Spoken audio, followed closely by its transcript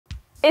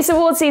It's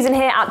award season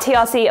here at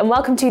TRC and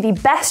welcome to the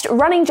best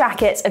running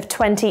jackets of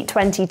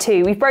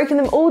 2022. We've broken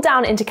them all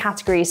down into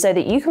categories so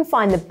that you can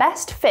find the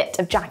best fit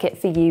of jacket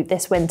for you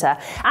this winter.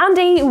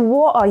 Andy,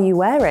 what are you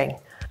wearing?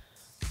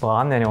 Well,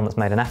 I'm the only one that's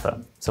made an effort.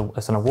 So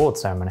it's an award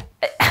ceremony.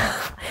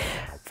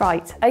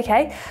 Right,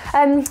 okay.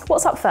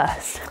 What's up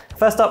first?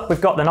 First up,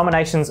 we've got the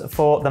nominations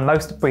for the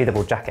most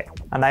breathable jacket.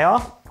 And they are?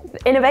 The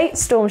inov-8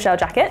 Storm Shell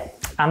jacket.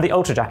 And the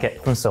Ultra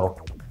jacket from Saw.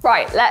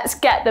 Right, let's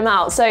get them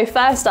out. So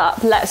first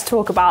up, let's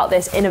talk about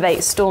this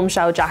inov-8 Storm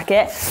Shell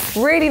jacket.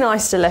 Really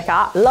nice to look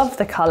at, love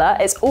the colour.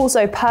 It's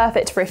also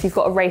perfect for if you've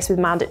got a race with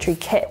mandatory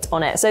kit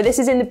on it. So this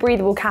is in the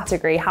breathable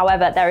category.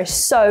 However, there is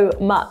so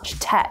much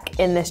tech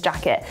in this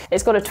jacket.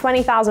 It's got a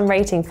 20,000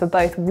 rating for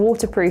both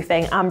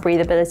waterproofing and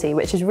breathability,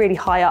 which is really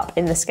high up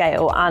in the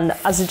scale. And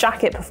as the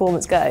jacket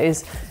performance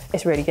goes,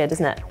 it's really good,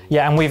 isn't it?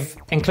 Yeah, and we've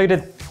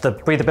included the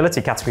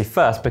breathability category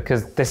first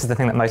because this is the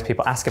thing that most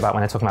people ask about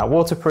when they're talking about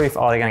waterproof.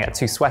 Are they going to get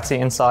too sweaty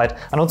inside?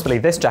 And ultimately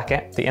this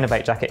jacket, the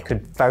inov-8 jacket,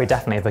 could very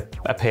definitely have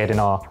appeared in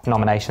our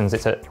nominations.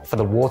 It's for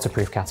the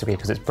waterproof category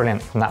because it's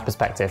brilliant from that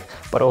perspective,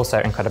 but also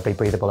incredibly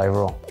breathable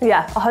overall.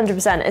 Yeah,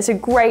 100%. It's a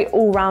great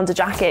all-rounder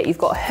jacket. You've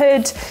got a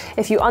hood.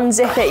 If you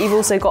unzip it, you've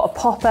also got a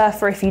popper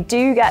for if you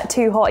do get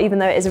too hot, even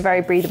though it is a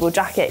very breathable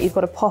jacket, you've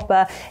got a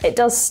popper. It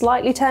does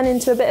slightly turn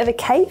into a bit of a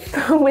cape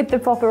with the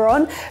popper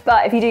on,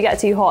 but if you do get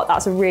too hot,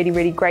 that's a really,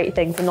 really great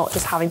thing for not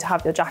just having to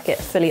have your jacket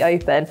fully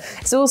open.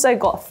 It's also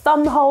got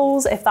thumb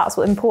holes if that's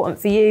what's important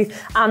for you,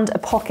 and a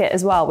pocket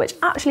as well, which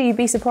actually you'd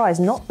be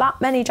surprised, not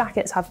that many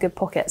jackets have good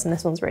pockets, and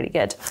this one's really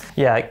good.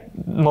 Yeah,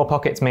 more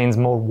pockets means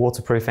more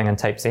waterproofing and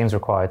tape seams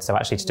required, so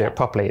actually to do it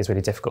properly is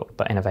really difficult,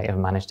 but inov-8 have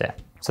managed it.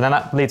 So then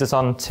that leads us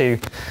on to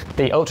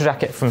the Ultra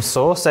jacket from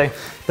Saw. So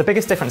the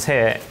biggest difference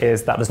here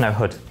is that there's no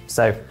hood.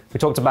 So we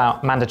talked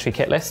about mandatory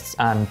kit lists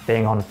and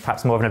being on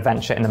perhaps more of an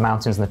adventure in the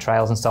mountains and the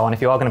trails and so on.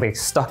 If you are going to be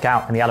stuck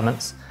out in the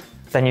elements,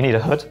 then you need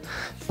a hood.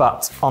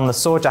 But on the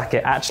Saw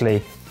jacket, actually,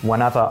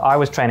 whenever I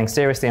was training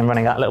seriously and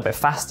running that a little bit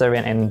faster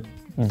in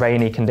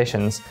rainy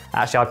conditions,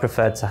 actually I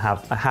preferred to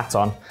have a hat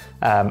on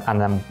and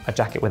then a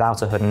jacket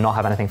without a hood and not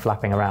have anything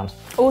flapping around.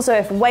 Also,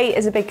 if weight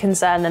is a big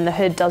concern, then the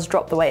hood does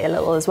drop the weight a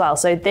little as well.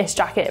 So this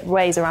jacket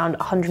weighs around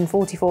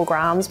 144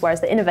 grams,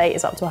 whereas the inov-8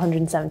 is up to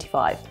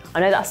 175. I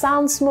know that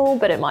sounds small,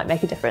 but it might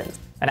make a difference.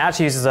 And it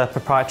actually uses a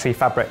proprietary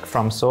fabric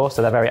from Saw,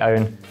 so their very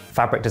own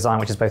fabric design,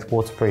 which is both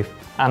waterproof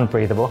and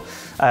breathable.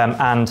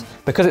 And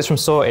because it's from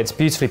Saw, it's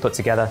beautifully put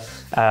together.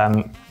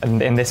 And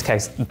in this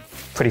case,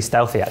 pretty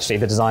stealthy actually.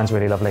 The design's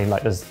really lovely,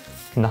 like there's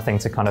nothing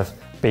to kind of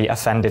be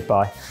offended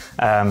by.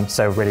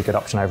 So really good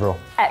option overall.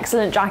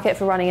 Excellent jacket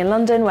for running in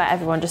London where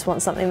everyone just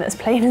wants something that's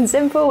plain and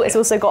simple. It's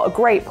also got a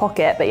great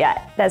pocket, but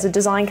yeah, there's a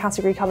design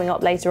category coming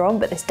up later on,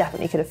 but this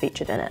definitely could have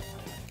featured in it.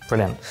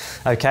 Brilliant.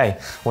 Okay,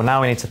 well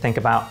now we need to think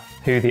about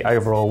who the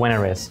overall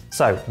winner is.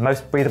 So,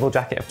 most breathable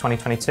jacket of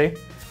 2022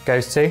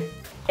 goes to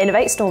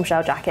inov-8 Storm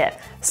Shell jacket.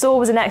 Saw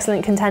was an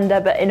excellent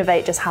contender, but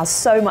inov-8 just has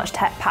so much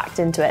tech packed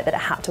into it that it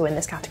had to win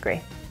this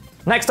category.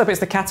 Next up is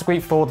the category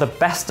for the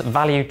best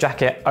value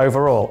jacket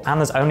overall,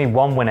 and there's only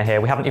one winner here.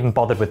 We haven't even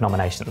bothered with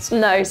nominations.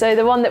 No, so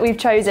the one that we've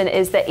chosen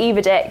is the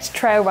Evidict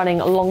trail running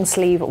long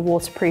sleeve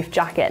waterproof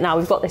jacket. Now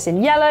we've got this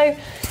in yellow.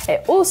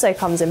 It also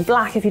comes in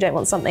black if you don't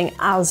want something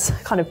as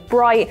kind of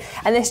bright,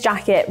 and this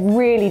jacket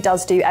really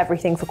does do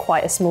everything for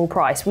quite a small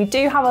price. We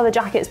do have other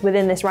jackets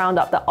within this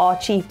roundup that are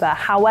cheaper.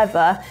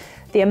 However,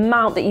 the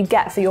amount that you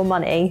get for your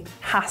money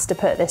has to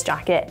put this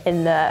jacket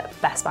in the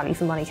best value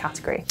for money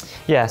category.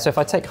 Yeah, so if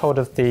I take hold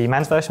of the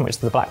men's version, which is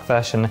the black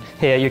version,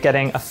 here you're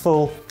getting a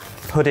full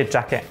hooded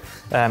jacket.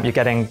 You're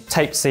getting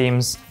tape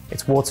seams,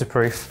 it's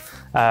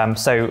waterproof.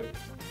 So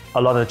a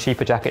lot of the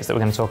cheaper jackets that we're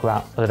going to talk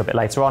about a little bit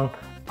later on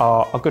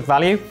are a good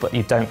value, but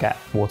you don't get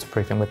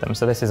waterproofing with them.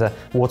 So this is a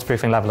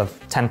waterproofing level of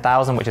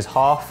 10,000, which is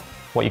half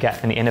what you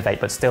get in the inov-8,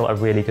 but still a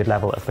really good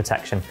level of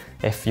protection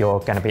if you're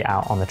going to be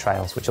out on the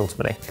trails, which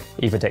ultimately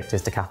Evidict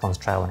is Decathlon's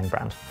trail running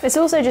brand. It's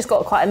also just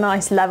got quite a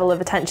nice level of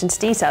attention to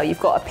detail.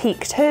 You've got a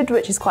peaked hood,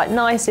 which is quite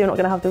nice, so you're not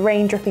going to have the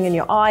rain dripping in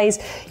your eyes.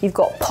 You've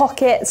got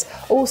pockets.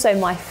 Also,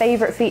 my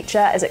favourite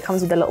feature is it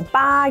comes with a little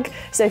bag.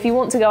 So if you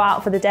want to go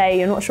out for the day,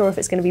 you're not sure if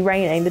it's going to be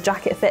raining, the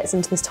jacket fits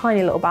into this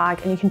tiny little bag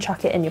and you can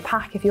chuck it in your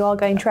pack if you are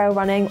going trail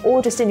running,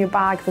 or just in your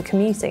bag for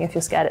commuting if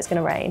you're scared it's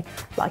going to rain,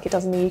 like it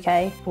does in the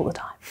UK all the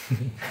time.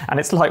 And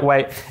it's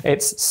lightweight,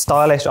 it's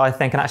stylish, I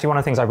think, and actually one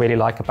of the things I really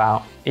like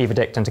about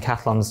Evidict and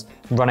Decathlon's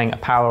running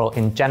apparel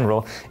in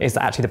general is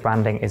that actually the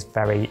branding is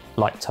very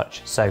light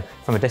touch. So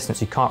from a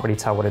distance you can't really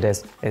tell what it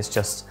is. It's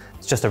just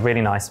a really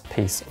nice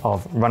piece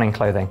of running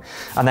clothing.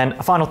 And then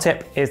a final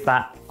tip is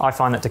that I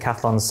find that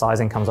Decathlon's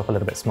sizing comes up a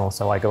little bit small,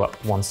 so I go up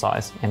one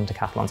size in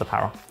Decathlon's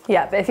apparel.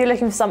 Yeah, but if you're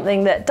looking for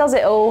something that does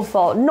it all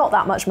for not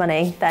that much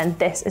money, then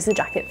this is the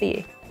jacket for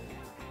you.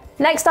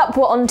 Next up,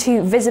 we're on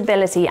to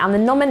visibility, and the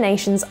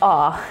nominations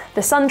are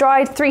the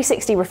Sun-Dried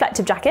 360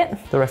 Reflective Jacket,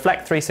 the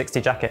Reflect 360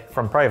 Jacket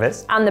from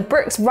Provis, and the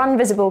Brooks Run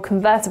Visible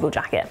Convertible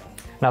Jacket.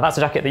 Now that's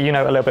a jacket that you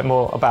know a little bit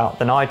more about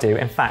than I do.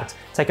 In fact,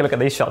 take a look at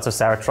these shots of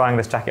Sarah trying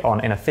this jacket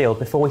on in a field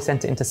before we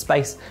sent it into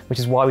space, which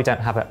is why we don't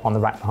have it on the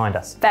rack behind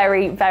us.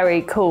 Very,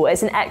 very cool.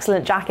 It's an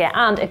excellent jacket.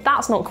 And if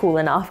that's not cool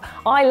enough,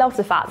 I love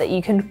the fact that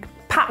you can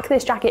pack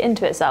this jacket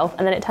into itself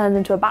and then it turns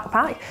into a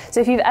backpack. So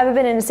if you've ever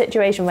been in a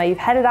situation where you've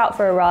headed out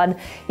for a run,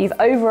 you've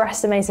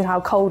overestimated how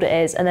cold it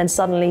is, and then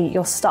suddenly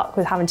you're stuck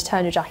with having to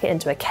turn your jacket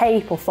into a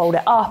cape or fold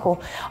it up, or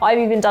I've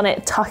even done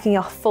it tucking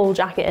a full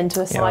jacket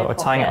into a side or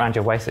tying it around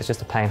your waist. It's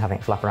just a pain having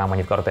it flap around when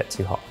you've got a bit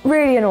too hot.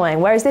 Really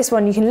annoying. Whereas this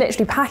one, you can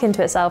literally pack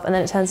into itself and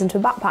then it turns into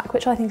a backpack,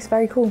 which I think is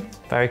very cool.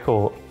 Very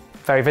cool.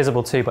 Very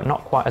visible too, but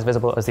not quite as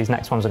visible as these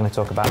next ones we're going to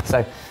talk about.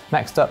 So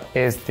next up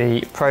is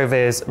the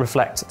ProViz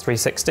Reflect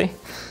 360.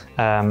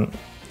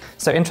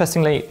 So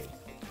interestingly,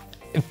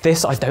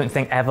 this I don't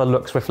think ever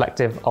looks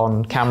reflective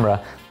on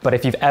camera, but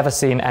if you've ever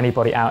seen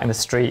anybody out in the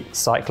street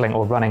cycling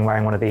or running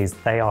wearing one of these,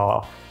 they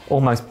are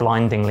almost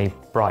blindingly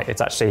bright.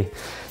 It's actually,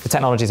 the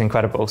technology is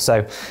incredible. So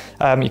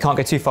you can't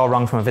go too far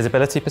wrong from a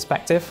visibility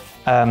perspective.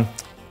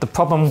 The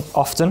problem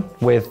often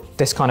with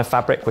this kind of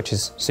fabric, which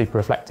is super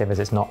reflective, is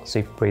it's not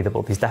super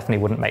breathable. These definitely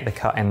wouldn't make the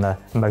cut in the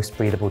most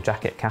breathable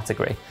jacket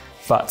category.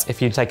 But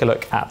if you take a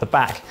look at the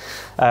back,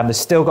 there's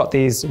still got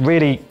these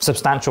really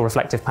substantial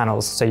reflective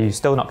panels, so you're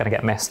still not going to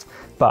get mist,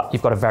 but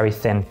you've got a very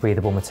thin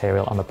breathable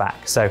material on the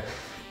back. So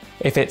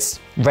if it's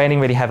raining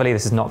really heavily,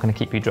 this is not going to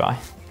keep you dry,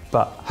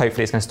 but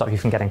hopefully it's going to stop you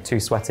from getting too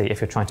sweaty if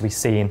you're trying to be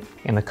seen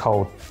in the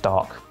cold,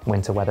 dark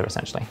winter weather,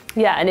 essentially.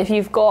 Yeah, and if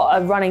you've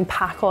got a running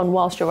pack on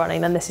whilst you're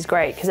running, then this is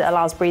great because it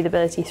allows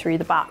breathability through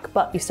the back,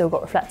 but you've still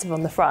got reflective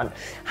on the front.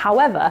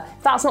 However,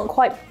 if that's not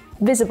quite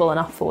visible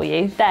enough for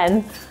you,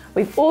 then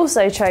we've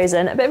also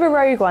chosen a bit of a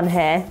rogue one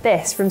here,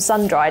 this from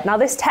Sun-Dried. Now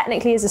this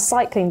technically is a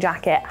cycling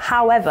jacket,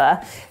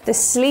 however, the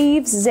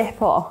sleeves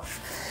zip off.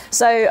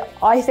 So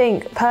I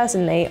think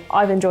personally,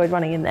 I've enjoyed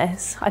running in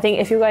this. I think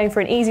if you're going for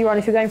an easy run,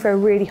 if you're going for a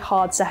really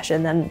hard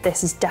session, then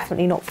this is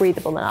definitely not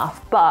breathable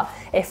enough. But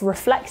if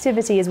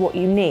reflectivity is what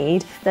you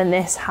need, then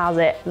this has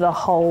it the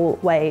whole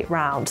way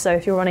round. So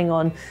if you're running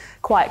on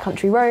quiet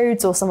country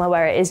roads or somewhere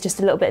where it is just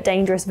a little bit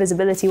dangerous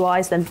visibility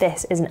wise, then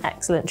this is an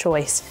excellent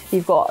choice.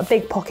 You've got a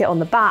big pocket on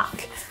the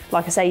back.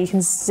 Like I say, you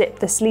can zip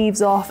the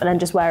sleeves off and then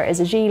just wear it as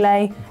a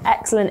gilet.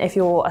 Excellent if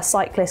you're a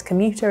cyclist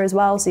commuter as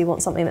well, so you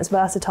want something that's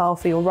versatile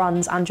for your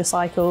runs and your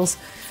cycles.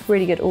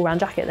 Really good all-round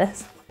jacket,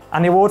 this.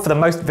 And the award for the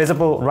most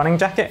visible running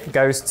jacket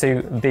goes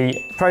to the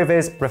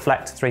ProViz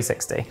Reflect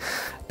 360.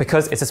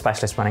 Because it's a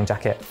specialist running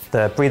jacket,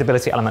 the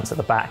breathability elements at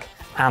the back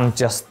and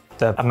just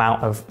the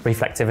amount of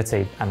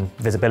reflectivity and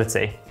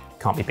visibility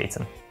can't be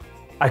beaten.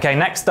 Okay,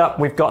 next up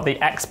we've got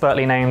the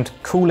expertly named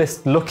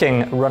coolest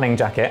looking running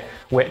jacket,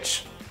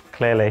 which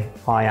clearly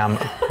I am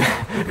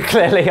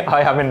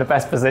in the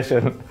best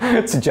position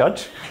to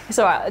judge. It's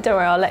all right, don't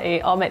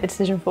worry, I'll make the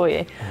decision for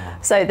you.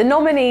 So the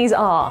nominees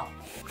are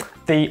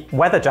the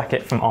weather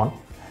jacket from On,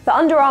 the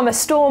Under Armour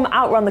Storm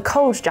Outrun the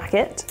Cold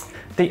jacket,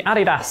 the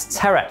Adidas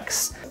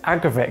Terex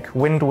Agravic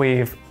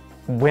Windweave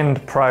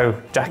Wind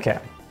Pro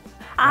jacket,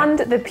 and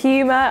the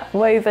Puma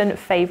Woven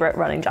Favourite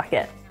running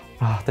jacket.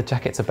 Oh, the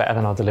jackets are better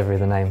than our delivery of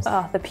the names.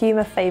 Oh, the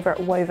Puma Favourite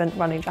Woven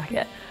running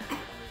jacket.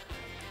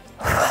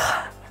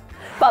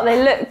 But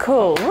they look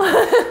cool.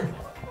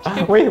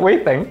 we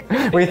think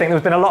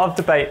there's been a lot of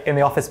debate in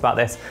the office about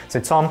this. So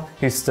Tom,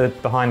 who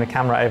stood behind the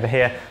camera over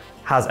here,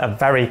 has a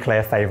very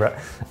clear favourite,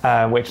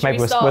 which maybe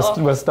we'll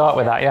start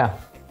with that, yeah.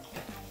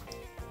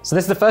 So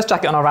this is the first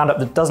jacket on our roundup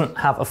that doesn't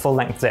have a full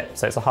length zip,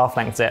 so it's a half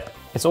length zip.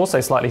 It's also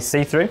slightly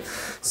see-through,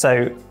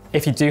 so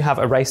if you do have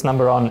a race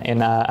number on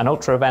in an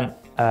ultra event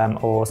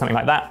or something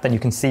like that, then you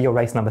can see your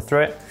race number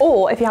through it.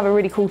 Or if you have a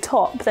really cool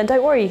top, then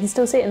don't worry, you can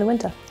still see it in the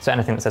winter. So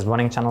anything that says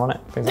running channel on it,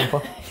 for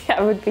example?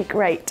 Yeah, it would be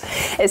great.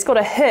 It's got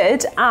a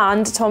hood,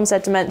 and Tom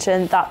said to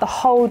mention that the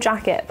whole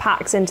jacket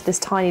packs into this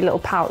tiny little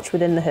pouch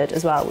within the hood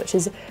as well, which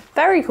is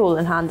very cool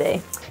and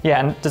handy. Yeah,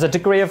 and there's a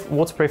degree of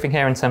waterproofing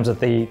here in terms of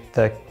the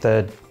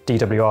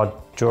DWR,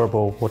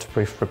 durable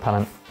waterproof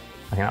repellent,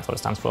 I think that's what it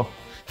stands for,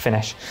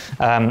 finish,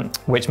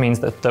 which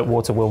means that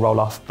water will roll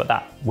off, but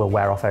that will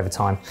wear off over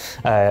time.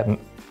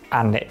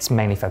 And it's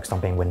mainly focused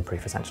on being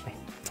windproof, essentially.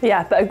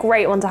 Yeah, but a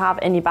great one to have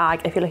in your bag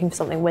if you're looking for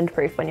something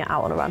windproof when you're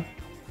out on a run.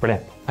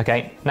 Brilliant.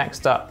 Okay,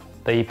 next up,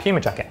 the Puma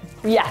jacket.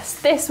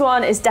 Yes, this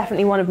one is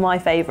definitely one of my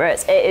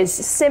favourites. It is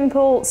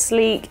simple,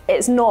 sleek.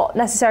 It's not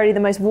necessarily the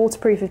most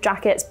waterproof of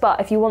jackets, but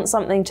if you want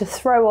something to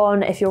throw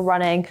on if you're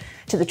running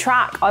to the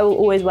track, I will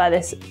always wear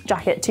this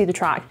jacket to the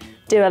track,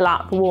 do a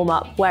lap, warm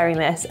up wearing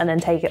this, and then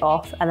take it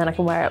off, and then I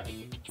can wear it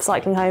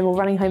cycling home or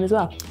running home as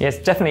well. Yeah,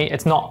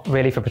 it's not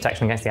really for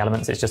protection against the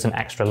elements, it's just an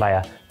extra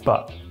layer,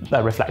 but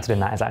reflected in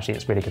that is actually,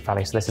 it's really good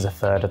value. So this is a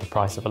third of the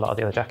price of a lot of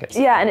the other jackets.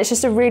 Yeah, and it's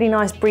just a really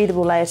nice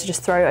breathable layer to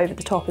just throw over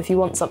the top if you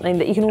want something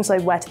that you can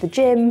also wear to the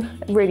gym.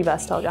 Really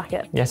versatile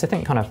jacket. Yes, I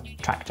think kind of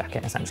track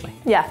jacket essentially.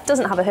 Yeah,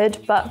 doesn't have a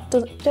hood, but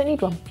don't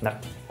need one. No.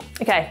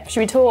 Okay,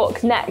 should we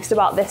talk next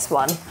about this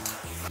one?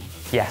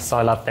 Yes,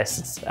 I love this.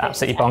 It's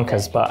absolutely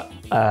bonkers, but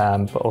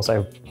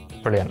also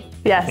brilliant.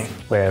 Yes. I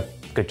think we're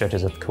good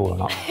judges of cool or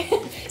not.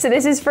 So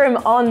this is from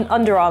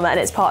Under Armour and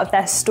it's part of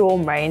their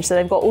Storm range. So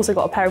they've also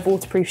got a pair of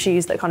waterproof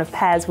shoes that kind of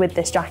pairs with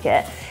this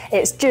jacket.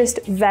 It's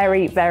just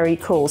very, very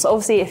cool. So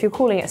obviously if you're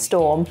calling it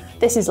Storm,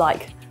 this is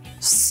like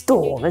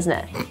Storm, isn't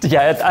it?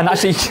 Yeah, and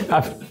actually,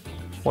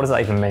 what does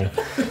that even mean?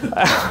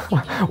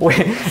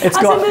 It's As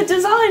got in the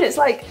design, it's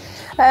like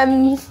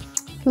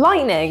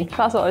lightning.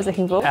 That's what I was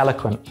looking for.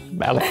 eloquent.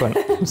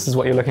 This is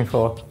what you're looking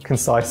for.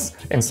 Concise,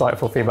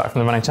 insightful feedback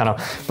from the running channel.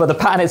 But the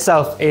pattern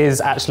itself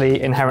is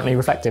actually inherently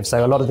reflective.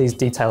 So a lot of these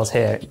details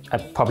here, I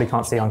probably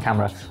can't see on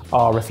camera,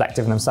 are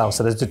reflective in themselves.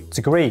 So there's a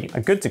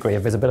good degree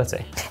of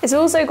visibility. It's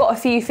also got a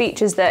few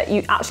features that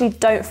you actually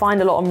don't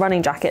find a lot on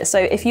running jackets. So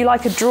if you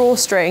like a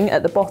drawstring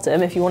at the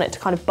bottom, if you want it to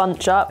kind of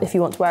bunch up, if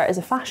you want to wear it as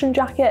a fashion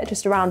jacket,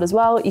 just around as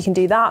well, you can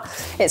do that.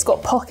 It's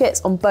got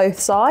pockets on both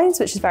sides,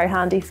 which is very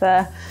handy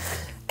for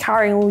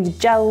carrying all your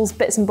gels,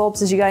 bits and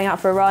bobs as you're going out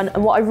for a run.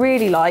 And what I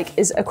really like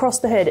is across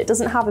the hood, it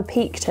doesn't have a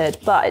peaked hood,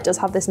 but it does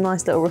have this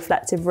nice little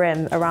reflective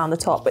rim around the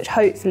top, which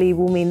hopefully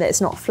will mean that it's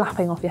not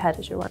flapping off your head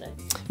as you're running.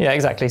 Yeah,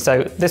 exactly.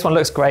 So this one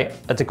looks great,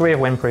 a degree of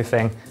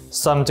windproofing,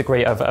 some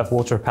degree of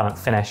water repellent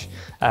finish.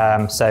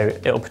 So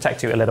it'll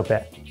protect you a little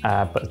bit,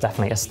 but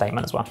definitely a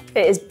statement as well.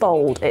 It is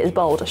bold, it is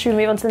bold. Should we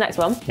move on to the next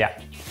one?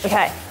 Yeah.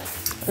 Okay.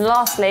 And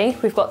lastly,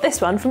 we've got this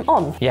one from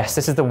On. Yes,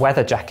 this is the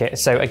weather jacket.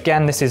 So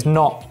again, this is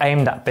not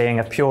aimed at being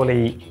a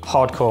purely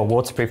hardcore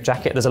waterproof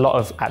jacket. There's a lot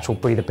of actual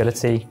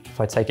breathability. If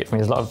I take it from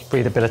you, there's a lot of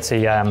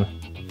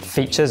breathability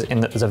features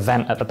in that there's a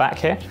vent at the back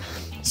here.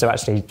 So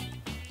actually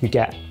you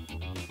get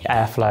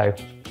airflow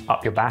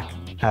up your back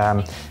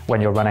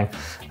when you're running.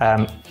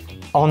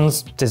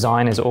 On's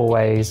design is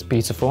always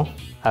beautiful.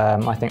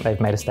 I think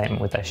they've made a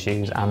statement with their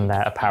shoes and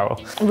their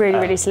apparel. Really,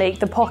 really sleek.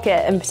 The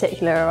pocket in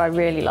particular, I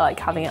really like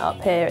having it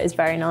up here. It's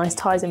very nice,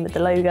 ties in with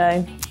the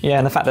logo. Yeah,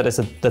 and the fact that it's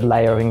the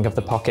layering of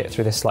the pocket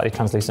through this slightly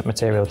translucent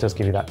material does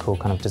give you that cool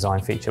kind of design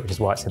feature, which is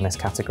why it's in this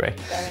category.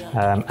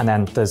 Nice. And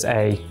then there's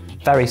a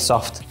very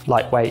soft,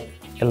 lightweight,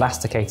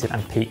 elasticated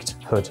and peaked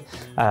hood.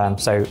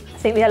 So I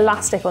think the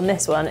elastic on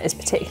this one is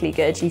particularly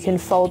good. You can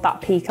fold that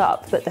peak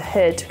up, but the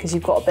hood, because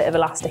you've got a bit of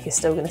elastic, is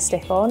still going to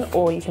stick on,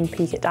 or you can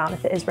peak it down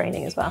if it is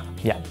raining as well.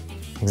 Yeah,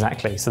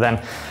 exactly. So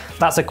then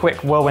that's a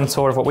quick whirlwind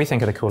tour of what we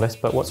think are the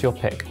coolest, but what's your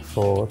pick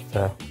for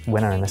the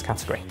winner in this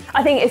category?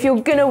 I think if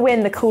you're going to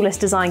win the coolest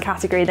design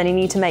category, then you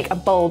need to make a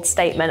bold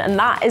statement, and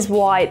that is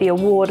why the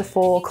award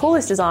for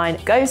coolest design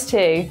goes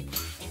to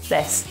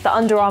this, the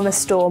Under Armour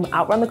Storm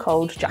Outrun the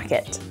Cold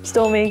jacket.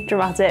 Stormy,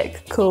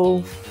 dramatic,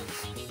 cool.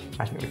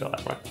 I think we got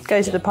that right. Go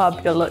to the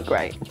pub, you'll look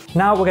great.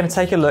 Now we're going to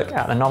take a look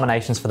at the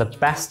nominations for the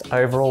best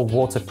overall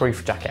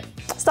waterproof jacket.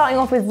 Starting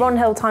off with Ron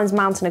Hill Times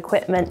Mountain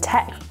Equipment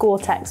Tech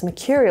Gore-Tex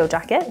Mercurial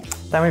jacket.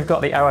 Then we've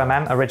got the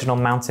OMM Original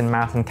Mountain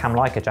Marathon Cam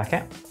Leica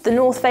jacket. The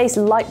North Face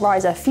Light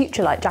Riser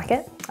Future Light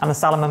jacket. And the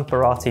Salomon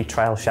Barati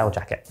Trail Shell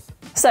jacket.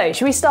 So,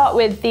 should we start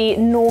with the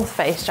North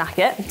Face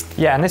jacket?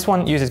 Yeah, and this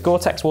one uses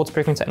Gore-Tex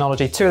waterproofing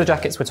technology. Two of the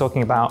jackets we're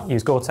talking about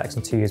use Gore-Tex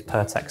and two use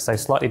Pertex, so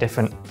slightly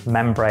different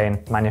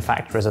membrane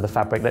manufacturers of the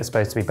fabric that's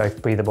supposed to be both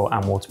breathable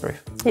and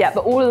waterproof. Yeah,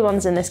 but all of the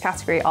ones in this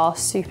category are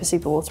super,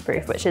 super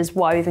waterproof, which is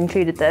why we've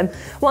included them.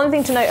 One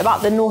thing to note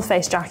about the North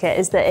Face jacket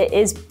is that it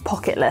is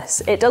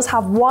pocketless. It does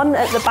have one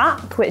at the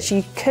back, which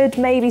you could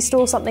maybe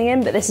store something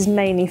in, but this is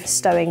mainly for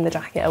stowing the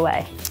jacket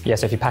away. Yeah,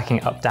 so if you're packing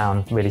it up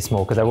down really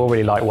small, because they're all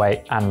really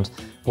lightweight, and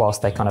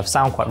whilst they kind of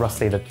sound quite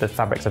roughly, the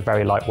fabrics are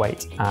very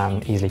lightweight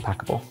and easily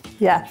packable.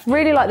 Yeah,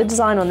 really like the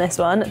design on this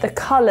one. The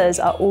colours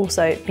are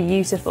also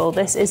beautiful.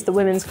 This is the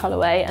women's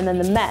colourway, and then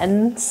the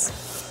men's,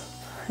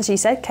 as you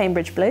said,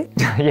 Cambridge blue.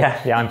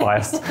 yeah, I'm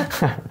biased.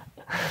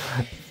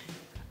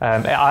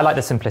 I like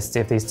the simplicity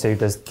of these two.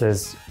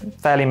 There's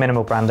fairly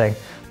minimal branding,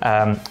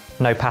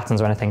 no patterns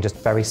or anything, just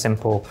very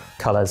simple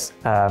colours,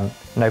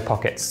 no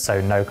pockets,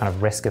 so no kind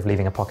of risk of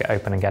leaving a pocket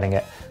open and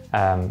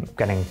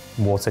getting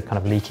water kind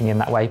of leaking in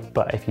that way.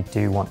 But if you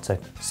do want to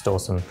store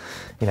some,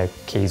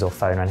 keys or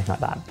phone or anything like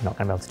that, you're not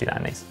going to be able to do that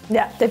in these.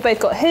 Yeah, they've both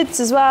got hoods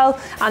as well,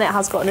 and it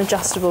has got an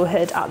adjustable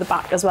hood at the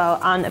back as well,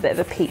 and a bit of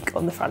a peak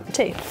on the front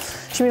too.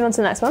 Should we move on to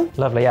the next one?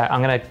 Lovely, yeah.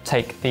 I'm going to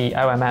take the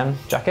OMM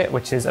jacket,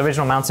 which is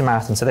Original Mountain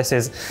Marathon. So this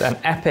is an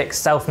epic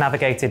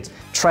self-navigated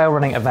trail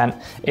running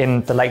event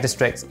in the Lake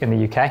District in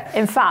the UK.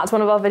 In fact,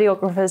 one of our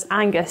videographers,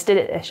 Angus, did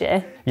it this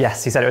year.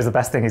 Yes, he said it was the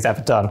best thing he's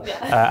ever done.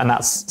 And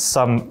that's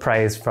some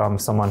praise from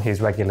someone who's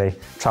regularly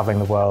traveling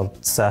the world,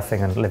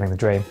 surfing and living the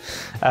dream.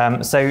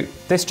 So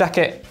this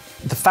jacket,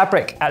 the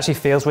fabric actually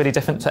feels really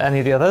different to any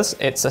of the others.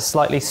 It's a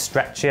slightly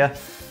stretchier,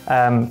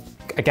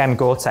 again,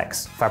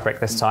 Gore-Tex fabric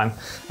this time.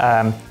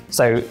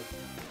 So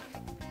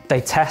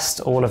they test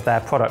all of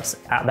their products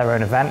at their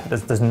own event.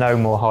 There's no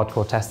more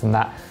hardcore test than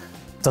that.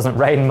 It doesn't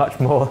rain much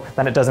more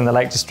than it does in the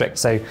Lake District.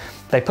 So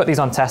they put these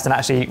on test and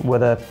actually were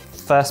the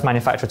first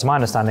manufacturer, to my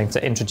understanding,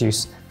 to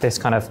introduce this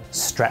kind of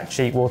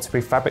stretchy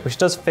waterproof fabric, which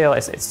does feel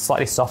it's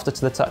slightly softer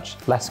to the touch,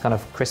 less kind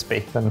of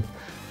crispy than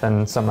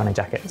some running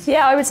jackets.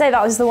 Yeah, I would say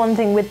that was the one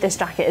thing with this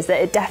jacket, is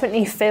that it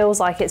definitely feels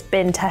like it's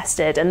been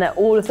tested and that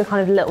all of the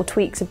kind of little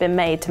tweaks have been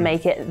made to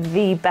make it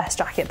the best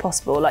jacket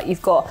possible. Like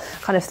you've got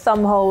kind of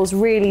thumb holes,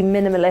 really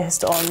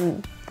minimalist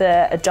on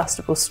the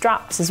adjustable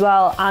straps as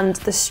well, and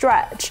the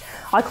stretch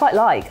I quite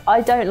like.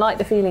 I don't like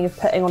the feeling of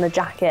putting on a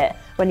jacket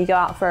when you go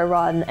out for a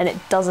run and it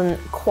doesn't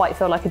quite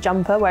feel like a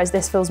jumper, whereas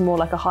this feels more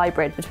like a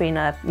hybrid between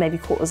a maybe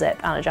quarter zip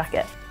and a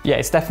jacket. Yeah,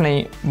 it's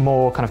definitely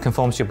more kind of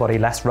conforms to your body,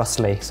 less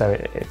rustly, so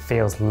it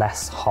feels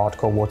less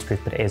hardcore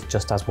waterproof, but it is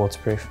just as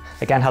waterproof.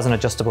 Again, has an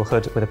adjustable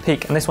hood with a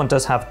peak, and this one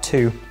does have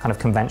two kind of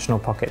conventional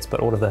pockets, but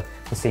all of the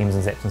seams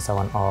and zips and so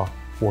on are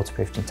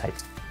waterproofed and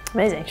taped.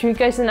 Amazing. Should we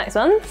go to the next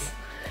ones?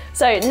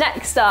 So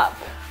next up,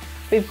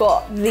 we've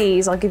got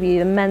these. I'll give you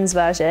the men's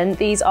version.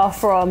 These are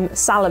from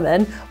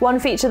Salomon. One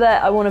feature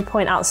that I want to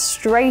point out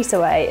straight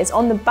away is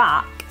on the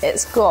back,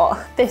 it's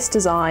got this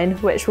design,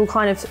 which will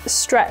kind of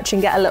stretch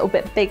and get a little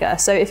bit bigger.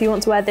 So if you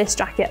want to wear this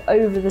jacket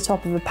over the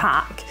top of a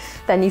pack,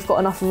 then you've got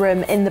enough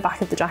room in the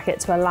back of the jacket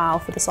to allow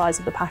for the size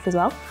of the pack as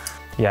well.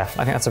 Yeah, I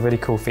think that's a really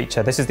cool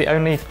feature. This is the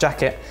only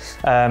jacket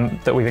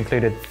that we've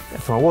included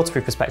from a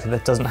waterproof perspective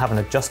that doesn't have an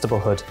adjustable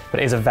hood, but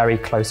it is a very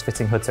close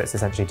fitting hood, so it's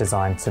essentially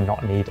designed to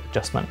not need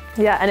adjustment.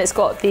 Yeah, and it's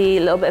got the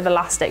little bit of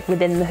elastic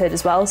within the hood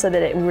as well, so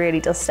that it really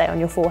does stay on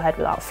your forehead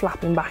without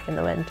flapping back in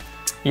the wind.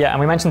 Yeah, and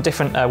we mentioned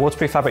different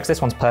waterproof fabrics.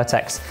 This one's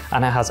Pertex,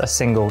 and it has a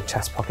single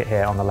chest pocket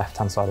here on the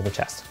left-hand side of the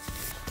chest.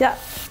 Yeah,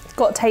 it's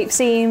got tape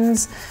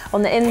seams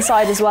on the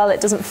inside as well. It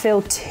doesn't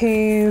feel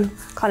too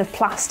kind of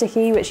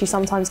plasticky, which you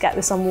sometimes get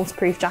with some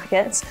waterproof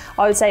jackets.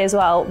 I would say as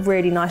well,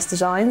 really nice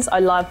designs. I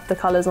love the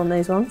colours on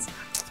those ones.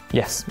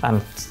 Yes,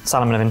 and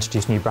Salomon have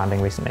introduced new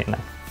branding recently.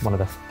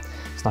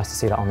 It's nice to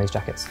see that on these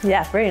jackets.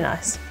 Yeah, really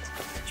nice.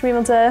 Should we move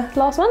on to the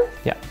last one?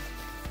 Yeah.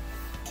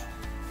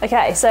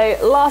 Okay, so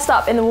last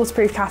up in the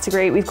waterproof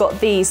category, we've got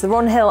these, the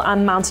Ron Hill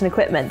and Mountain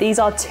Equipment. These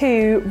are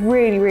two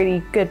really,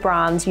 really good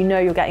brands. You know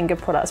you're getting good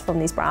products from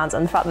these brands,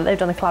 and the fact that they've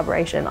done a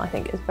collaboration, I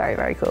think is very,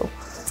 very cool.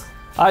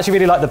 I actually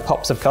really like the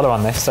pops of colour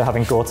on this, so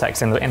having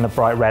Gore-Tex in the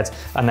bright red,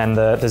 and then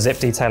the zip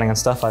detailing and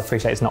stuff. I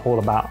appreciate it's not all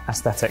about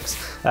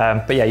aesthetics.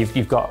 But yeah,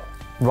 you've got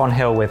Ron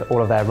Hill with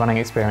all of their running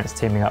experience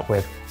teaming up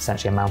with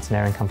essentially a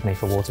mountaineering company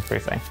for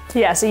waterproofing.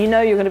 Yeah, so you know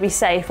you're going to be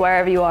safe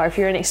wherever you are if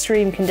you're in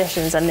extreme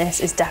conditions, and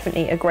this is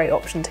definitely a great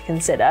option to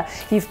consider.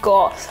 You've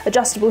got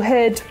adjustable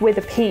hood with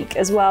a peak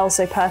as well,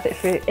 so perfect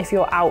for if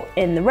you're out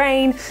in the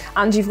rain,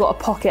 and you've got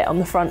a pocket on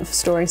the front for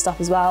storing stuff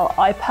as well.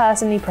 I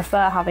personally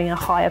prefer having a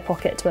higher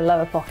pocket to a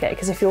lower pocket,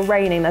 because if you're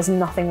raining, there's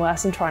nothing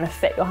worse than trying to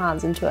fit your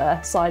hands into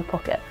a side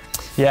pocket.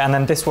 Yeah, and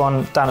then this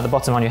one down at the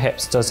bottom on your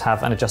hips does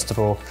have an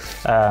adjustable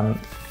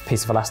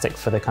piece of elastic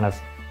for the kind of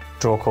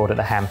draw cord at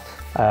the hem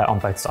on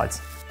both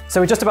sides. So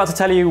we're just about to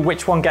tell you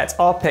which one gets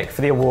our pick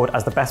for the award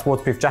as the best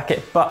waterproof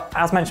jacket, but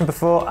as mentioned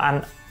before,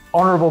 an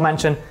honourable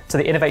mention to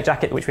the inov-8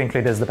 jacket, which we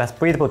included as the best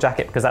breathable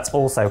jacket, because that's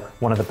also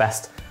one of the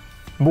best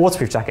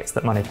waterproof jackets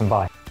that money can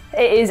buy.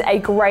 It is a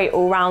great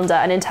all-rounder,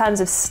 and in terms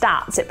of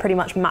stats, it pretty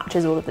much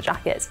matches all of the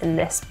jackets in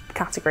this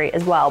category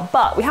as well.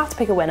 But we have to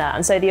pick a winner,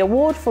 and so the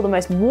award for the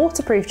most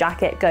waterproof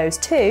jacket goes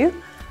to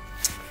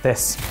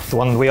this, the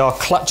one we are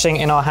clutching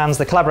in our hands,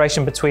 the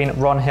collaboration between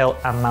Ron Hill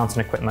and Mountain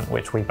Equipment,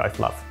 which we both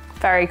love.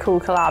 Very cool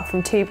collab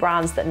from two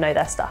brands that know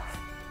their stuff.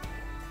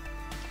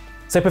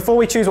 So before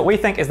we choose what we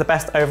think is the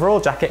best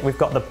overall jacket, we've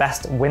got the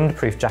best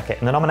windproof jacket,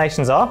 and the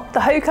nominations are the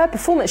Hoka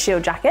Performance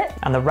Shield jacket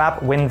and the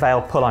Rab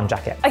Windveil pull-on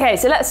jacket. Okay,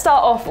 so let's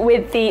start off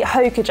with the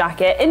Hoka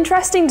jacket.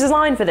 Interesting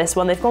design for this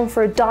one. They've gone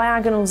for a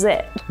diagonal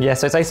zip. Yeah,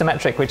 so it's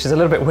asymmetric, which is a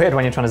little bit weird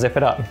when you're trying to zip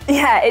it up.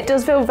 Yeah, it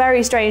does feel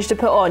very strange to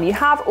put on. You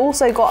have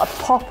also got a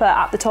popper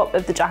at the top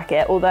of the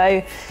jacket,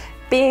 although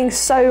being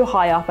so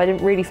high up, I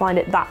didn't really find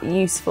it that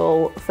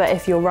useful for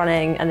if you're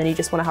running and then you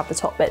just want to have the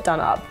top bit done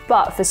up.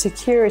 But for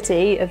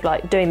security of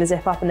like doing the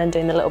zip up and then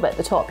doing the little bit at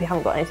the top, you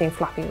haven't got anything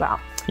flapping about.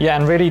 Yeah,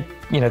 and really,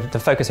 you know, the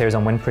focus here is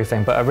on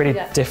windproofing, but a really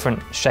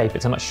different shape.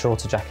 It's a much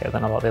shorter jacket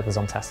than a lot of the others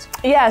on test.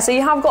 Yeah, so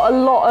you have got a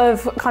lot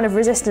of kind of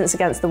resistance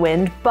against the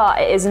wind, but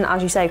it isn't,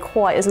 as you say,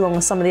 quite as long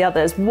as some of the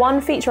others.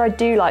 One feature I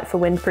do like for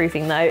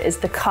windproofing though is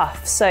the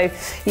cuff. So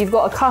you've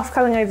got a cuff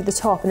coming over the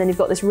top, and then you've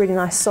got this really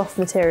nice soft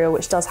material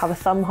which does have a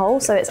thumb hole,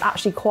 so it's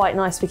actually quite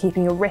nice for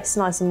keeping your wrists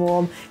nice and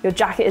warm. Your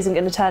jacket isn't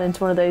going to turn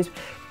into one of those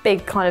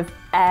big kind of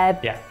air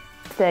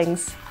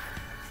things.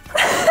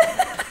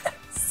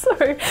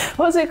 Sorry,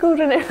 what's it called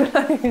when it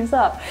blows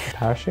up?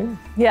 Parachute?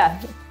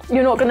 Yeah,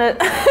 you're not gonna...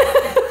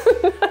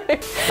 No.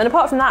 And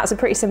apart from that, it's a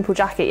pretty simple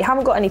jacket. You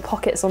haven't got any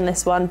pockets on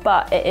this one,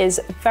 but it is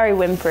very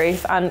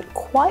windproof and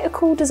quite a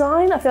cool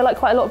design. I feel like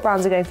quite a lot of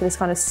brands are going for this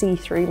kind of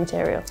see-through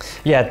material.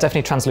 Yeah,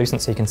 definitely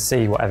translucent, so you can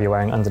see whatever you're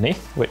wearing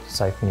underneath,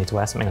 so you need to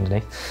wear something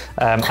underneath.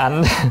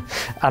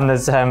 And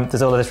there's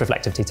all of this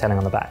reflective detailing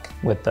on the back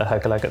with the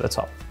Hoka logo at the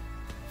top.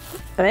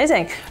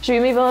 Amazing.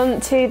 Should we move on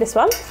to this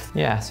one?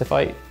 Yeah, so if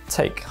I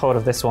take hold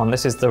of this one,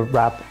 this is the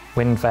Rab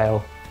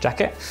Windveil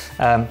jacket.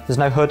 There's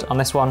no hood on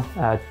this one,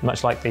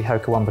 much like the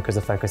Hoka one, because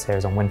the focus here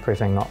is on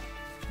windproofing, not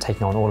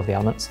taking on all of the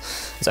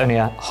elements. There's only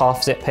a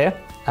half zip here,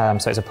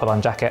 so it's a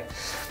pull-on jacket.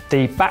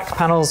 The back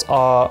panels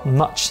are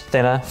much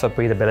thinner for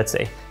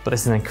breathability, but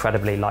this is an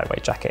incredibly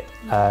lightweight jacket.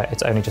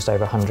 It's only just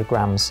over 100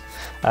 grams.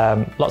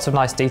 Lots of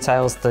nice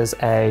details. There's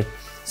a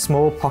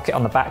small pocket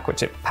on the back,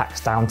 which it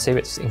packs down to.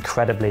 It's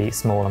incredibly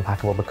small and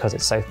packable because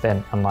it's so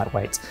thin and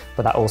lightweight,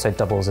 but that also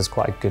doubles as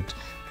quite a good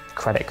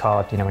credit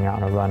card, you know, when you're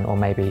out on a run, or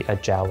maybe a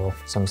gel or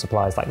some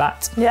supplies like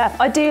that. Yeah,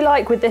 I do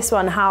like with this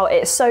one how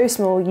it's so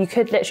small, you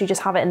could literally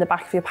just have it in the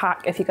back of your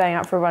pack if you're going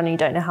out for a run and you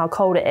don't know how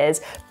cold it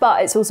is,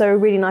 but it's also a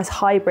really nice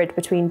hybrid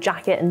between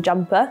jacket and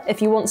jumper.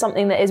 If you want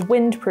something that is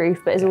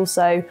windproof but is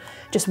also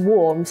just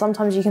warm,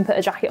 sometimes you can put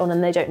a jacket on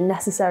and they don't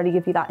necessarily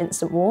give you that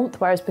instant warmth,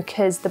 whereas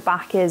because the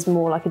back is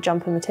more like a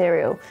jumper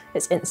material,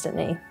 it's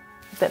instantly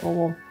a bit more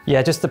warm.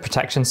 Yeah, just the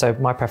protection. So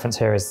my preference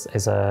here is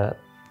a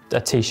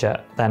t-shirt,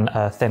 then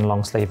a thin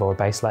long sleeve or a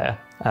base layer,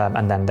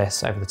 and then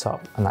this over the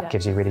top, and that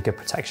gives you really good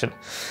protection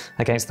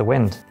against the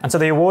wind. And so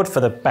the award for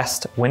the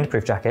best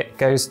windproof jacket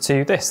goes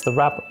to this, the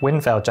Rab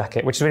Windveil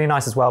jacket, which is really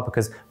nice as well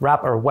because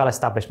Rab are a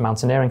well-established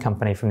mountaineering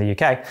company from the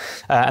UK,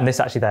 and this is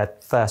actually their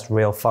first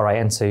real foray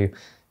into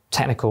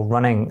technical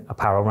running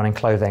apparel, running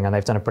clothing, and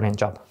they've done a brilliant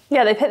job.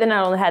 Yeah, they've hit the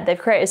nail on the head. They've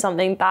created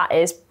something that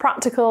is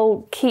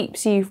practical,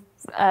 keeps you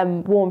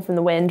warm from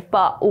the wind,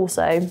 but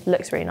also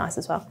looks really nice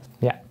as well.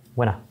 Yeah,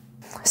 winner.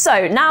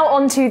 So now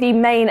on to the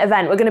main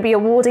event. We're going to be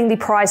awarding the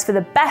prize for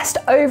the best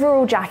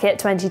overall jacket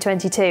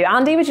 2022.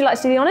 Andy, would you like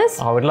to do the honours?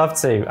 I would love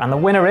to. And the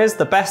winner is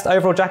the best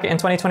overall jacket in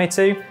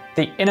 2022,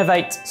 the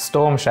inov-8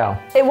 Storm Shell.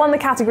 It won the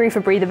category for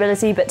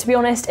breathability, but to be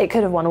honest, it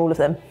could have won all of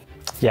them.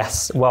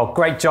 Yes, well,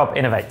 great job,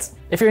 inov-8.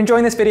 If you're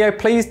enjoying this video,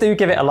 please do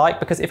give it a like,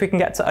 because if we can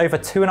get to over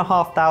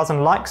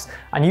 2,500 likes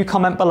and you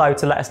comment below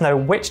to let us know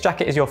which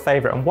jacket is your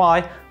favourite and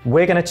why,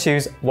 we're going to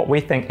choose what we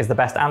think is the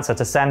best answer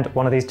to send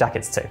one of these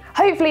jackets to.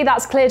 Hopefully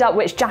that's cleared up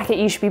which jacket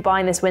you should be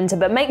buying this winter,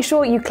 but make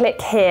sure you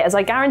click here, as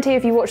I guarantee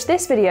if you watch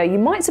this video, you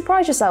might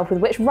surprise yourself with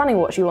which running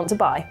watch you want to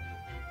buy.